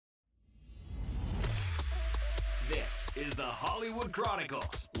is the Hollywood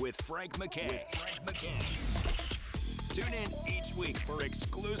Chronicles with Frank McKay. Tune in each week for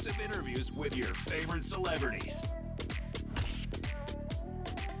exclusive interviews with your favorite celebrities.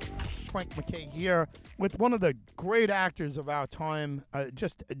 Frank McKay here with one of the great actors of our time.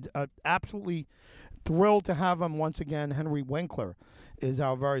 Absolutely thrilled to have him once again. Henry Winkler is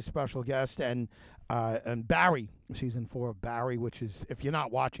our very special guest, and Barry, season 4 of Barry, which is, if you're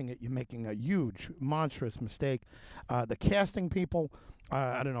not watching it, you're making a huge, monstrous mistake. The casting people,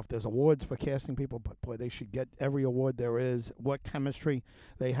 I don't know if there's awards for casting people, but boy, they should get every award there is. What chemistry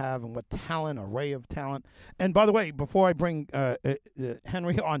they have and what talent, array of talent. And by the way, before I bring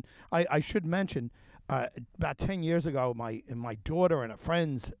Henry on, I should mention, about 10 years ago, my daughter and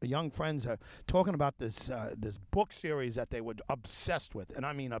young friends are talking about this book series that they were obsessed with, and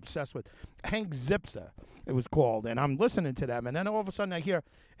I mean obsessed with. Hank Zipser, it was called, and I'm listening to them, and then all of a sudden I hear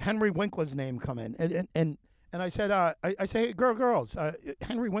Henry Winkler's name come in, and I said, I say, hey, girls,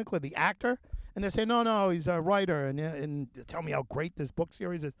 Henry Winkler, the actor? And they say, no, he's a writer, and tell me how great this book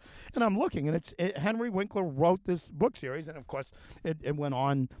series is. And I'm looking, and Henry Winkler wrote this book series, and of course it went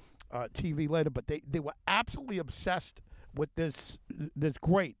on TV later, but they were absolutely obsessed with this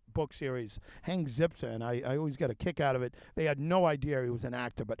great book series, Hank Zipser, and I always get a kick out of it. They had no idea he was an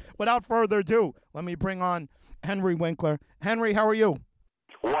actor. But without further ado, let me bring on Henry Winkler. Henry, how are you?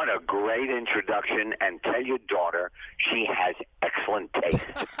 What a great introduction, and tell your daughter she has excellent taste.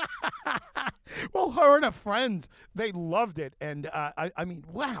 Well, her and her friends, they loved it, and I mean,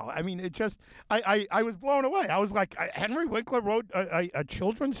 wow. I mean, it just, I was blown away. I was like, Henry Winkler wrote a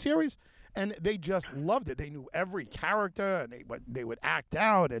children's series, and they just loved it. They knew every character, and they would act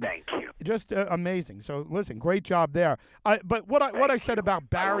out, and Thank you. Just amazing. So, listen, great job there. But what I said about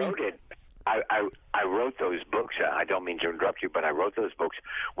Barry. I wrote it. I wrote those books. I don't mean to interrupt you, but I wrote those books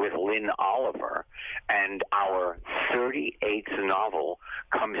with Lynn Oliver, and our 38th novel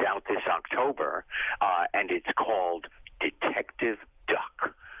comes out this October, and it's called Detective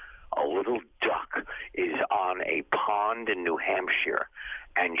Duck. A little duck is on a pond in New Hampshire,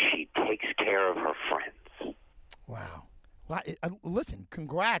 and she takes care of her friends. Wow. Listen,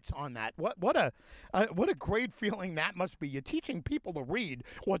 congrats on that. What a great feeling that must be. You're teaching people to read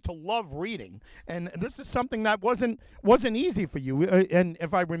or to love reading, and this is something that wasn't easy for you. And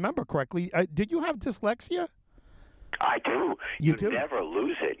if I remember correctly, did you have dyslexia? I do. You do? Never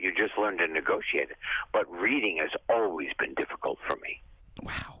lose it. You just learn to negotiate it. But reading has always been difficult for me.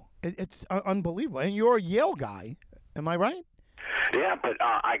 Wow, it's unbelievable. And you're a Yale guy, am I right? Yeah, but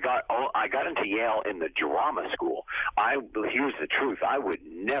I got into Yale in the drama school. Here's the truth: I would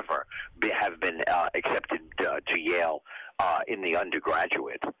never have been accepted to Yale in the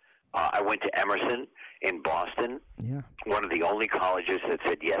undergraduate. I went to Emerson in Boston, one of the only colleges that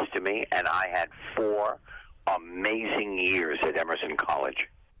said yes to me, and I had 4 amazing years at Emerson College.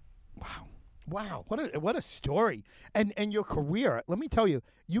 Wow, what a story. And your career, let me tell you,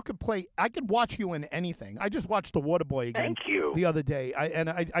 I could watch you in anything. I just watched The Waterboy again the other day.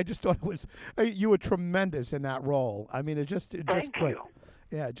 I just thought you were tremendous in that role. I mean, just great.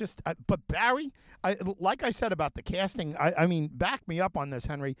 Yeah, but Barry, like I said about the casting, I mean, back me up on this,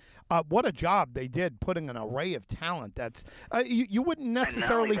 Henry. What a job they did putting an array of talent that's you wouldn't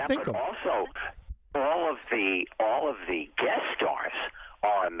necessarily think of. Also, all of the guest stars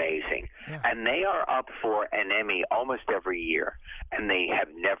are amazing, and they are up for an Emmy almost every year, and they have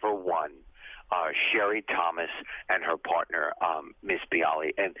never won. Sherry Thomas and her partner, Miss Bialy,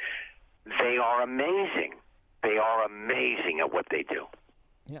 and they are amazing. They are amazing at what they do.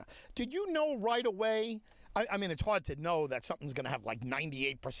 Yeah. Did you know right away? I mean, it's hard to know that something's going to have like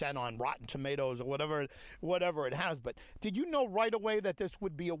 98% on Rotten Tomatoes or whatever it has. But did you know right away that this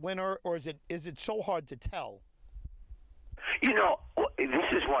would be a winner, or is it so hard to tell? You know,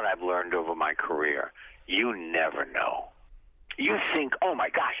 this is what I've learned over my career. You never know. You think, oh my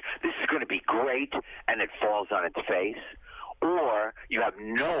gosh, this is going to be great, and it falls on its face, or you have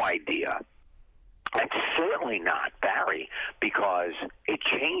no idea. And certainly not Barry, because it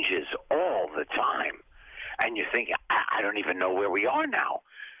changes all the time. And you think, I don't even know where we are now.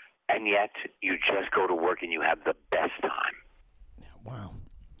 And yet, you just go to work and you have the best time. Yeah, wow.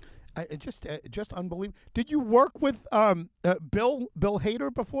 Just unbelievable. Did you work with Bill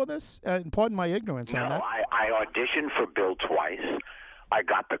Hader before this? Pardon my ignorance on that. No, I auditioned for Bill twice. I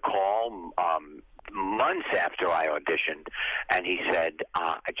got the call months after I auditioned, and he said,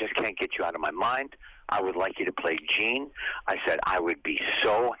 I just can't get you out of my mind. I would like you to play Gene. I said, I would be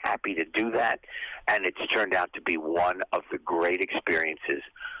so happy to do that, and it's turned out to be one of the great experiences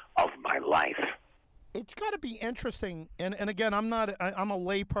of my life. it's got to be interesting. And again, I'm a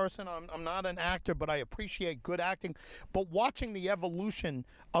lay person. I'm not an actor, but I appreciate good acting. But watching the evolution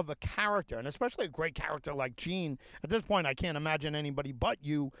of a character, and especially a great character like Gene, at this point, I can't imagine anybody but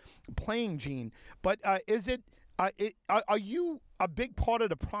you playing Gene. But are you a big part of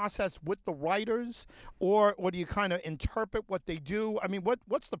the process with the writers, or do you kind of interpret what they do? I mean,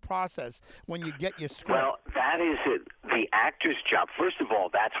 what's the process when you get your script? Well, that is it. The actor's job. First of all,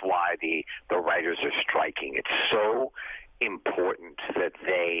 that's why the writers are striking. It's so important that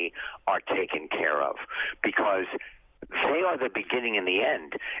they are taken care of, because they are the beginning and the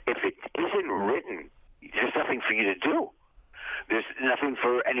end. If it isn't written, there's nothing for you to do. There's nothing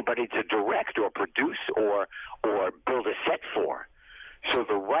for anybody to direct or produce or build a set for. So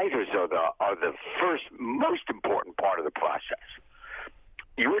the writers are the first, most important part of the process.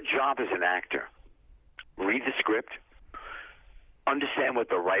 Your job as an actor, read the script, understand what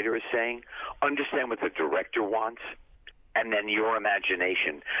the writer is saying, understand what the director wants, and then your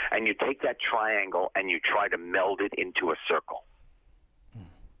imagination. And you take that triangle and you try to meld it into a circle.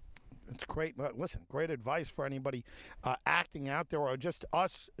 It's great. Listen, great advice for anybody acting out there, or just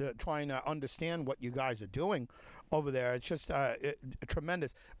us trying to understand what you guys are doing over there. It's just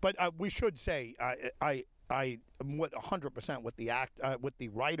tremendous. But we should say I am 100% with the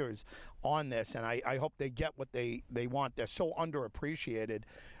writers on this, and I hope they get what they want. They're so underappreciated.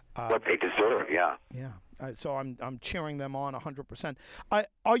 What they deserve, yeah. Yeah. So I'm cheering them on 100%.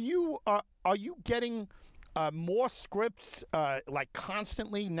 Are you getting more scripts like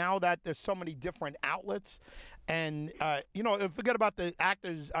constantly now that there's so many different outlets? And forget about the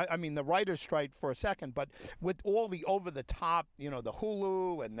actors, I mean the writers strike for a second, but with all the over the top, the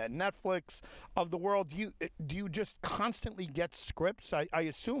Hulu and the Netflix of the world, do you just constantly get scripts? I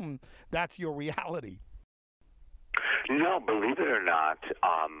assume that's your reality. No, believe it or not,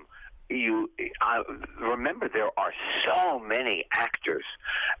 remember there are so many actors,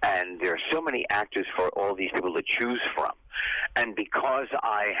 and there are so many actors for all these people to choose from. And because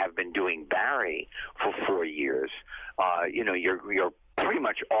I have been doing Barry for 4 years, you're pretty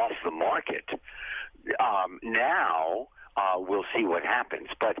much off the market. Now we'll see what happens.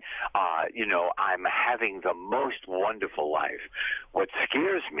 But, I'm having the most wonderful life. What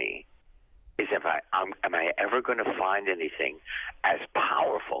scares me is am I ever going to find anything as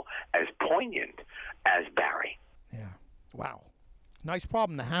powerful, as poignant as Barry? Yeah. Wow. Nice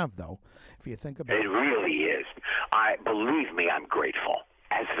problem to have, though, if you think about it. It really is. Believe me, I'm grateful.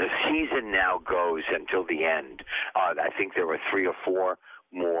 As the season now goes until the end, I think there are 3 or 4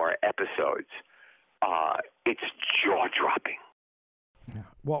 more episodes. It's jaw-dropping. Yeah.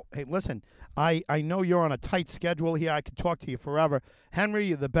 Well, hey, listen, I know you're on a tight schedule here. I could talk to you forever. Henry,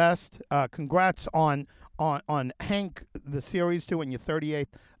 you're the best. Congrats on Hank, the series, too, and your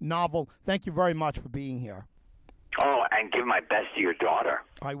 38th novel. Thank you very much for being here. Oh, and give my best to your daughter.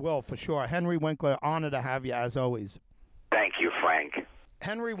 I will, for sure. Henry Winkler, honor to have you, as always. Thank you, Frank.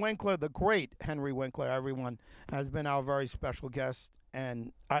 Henry Winkler, the great Henry Winkler, everyone, has been our very special guest.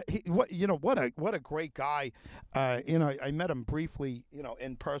 And what a great guy. I met him briefly,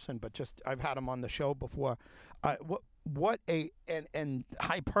 in person, but just I've had him on the show before. And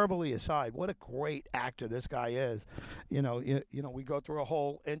hyperbole aside, what a great actor this guy is. We go through a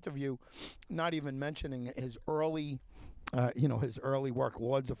whole interview, not even mentioning his early work,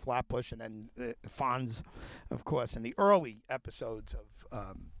 Lords of Flatbush, and then Fonz, of course, and the early episodes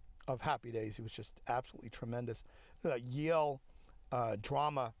of Happy Days. He was just absolutely tremendous. Yale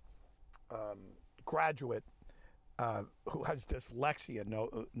drama graduate who has dyslexia,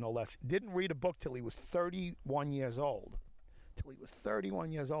 no less. Didn't read a book till he was 31 years old.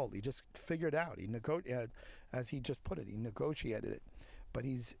 He just figured out. As he just put it, he negotiated it. But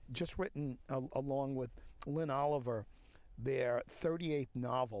he's just written, along with Lynn Oliver, their 38th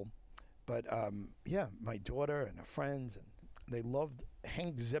novel. But, my daughter and her friends, and they loved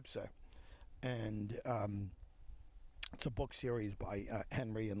Hank Zipser. And it's a book series by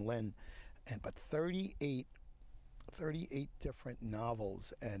Henry and Lynn. But 38 different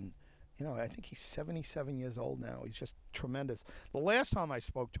novels, and I think he's 77 years old now. He's just tremendous. The last time I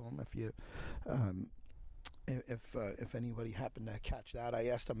spoke to him, if anybody happened to catch that, I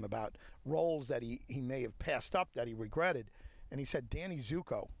asked him about roles that he may have passed up that he regretted, and he said Danny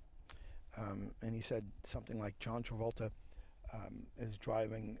Zuko, and he said something like John Travolta is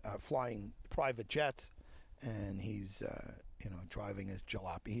flying private jets, and he's driving his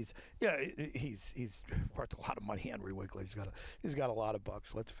jalopy. He's worth a lot of money. Henry Winkler. He's got a lot of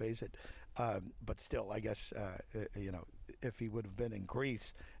bucks. Let's face it. But still, I guess if he would have been in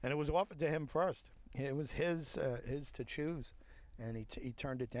Greece, and it was offered to him first, it was his to choose, and he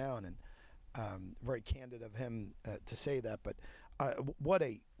turned it down. And Very candid of him to say that, but what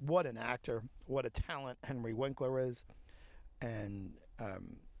an actor, what a talent Henry Winkler is, and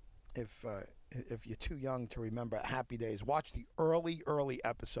if you're too young to remember Happy Days, watch the early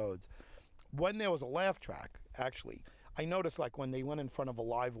episodes when there was a laugh track. Actually, I noticed like when they went in front of a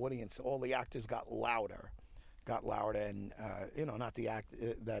live audience, all the actors got louder, and not the act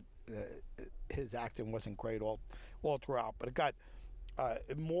that his acting wasn't great all throughout, but it got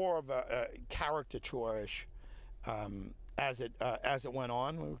more of a caricature-ish as it went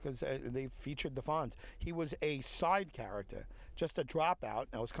on, because they featured the Fonz. He was a side character, just a dropout.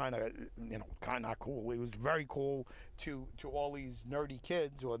 That was kind of not cool. He was very cool to all these nerdy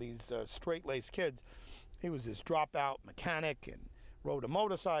kids or these straight-laced kids. He was this dropout mechanic and rode a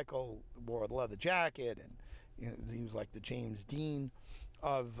motorcycle, wore a leather jacket, and he was like the James Dean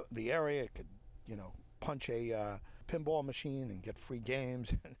of the area. Could punch a pinball machine and get free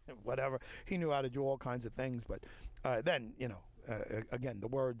games and whatever. He knew how to do all kinds of things, but then again, the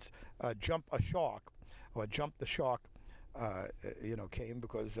words jump a shark or jump the shark came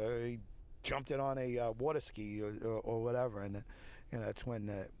because he jumped it on a water ski or whatever, and that's when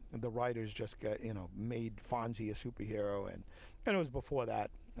the writers just got made Fonzie a superhero, and it was before that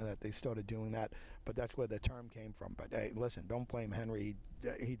they started doing that, but that's where the term came from. But hey, listen, don't blame Henry.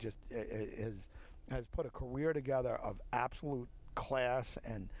 He just has put a career together of absolute class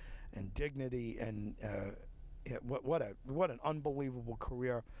and dignity, and what an unbelievable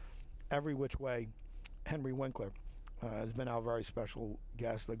career every which way. Henry Winkler has been our very special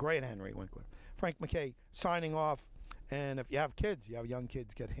guest, the great Henry Winkler. Frank McKay signing off, and if you have kids, you have young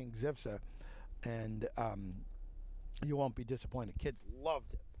kids, get Hink Zivsa, and you won't be disappointed. Kids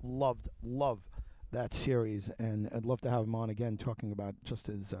loved that series, and I'd love to have him on again talking about just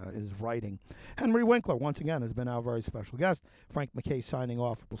his writing. Henry Winkler, once again, has been our very special guest. Frank McKay signing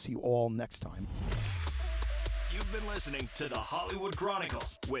off. We'll see you all next time. You've been listening to the Hollywood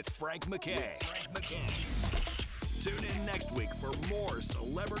Chronicles with Frank McKay. Tune in next week for more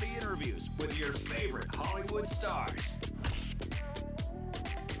celebrity interviews with your favorite Hollywood stars.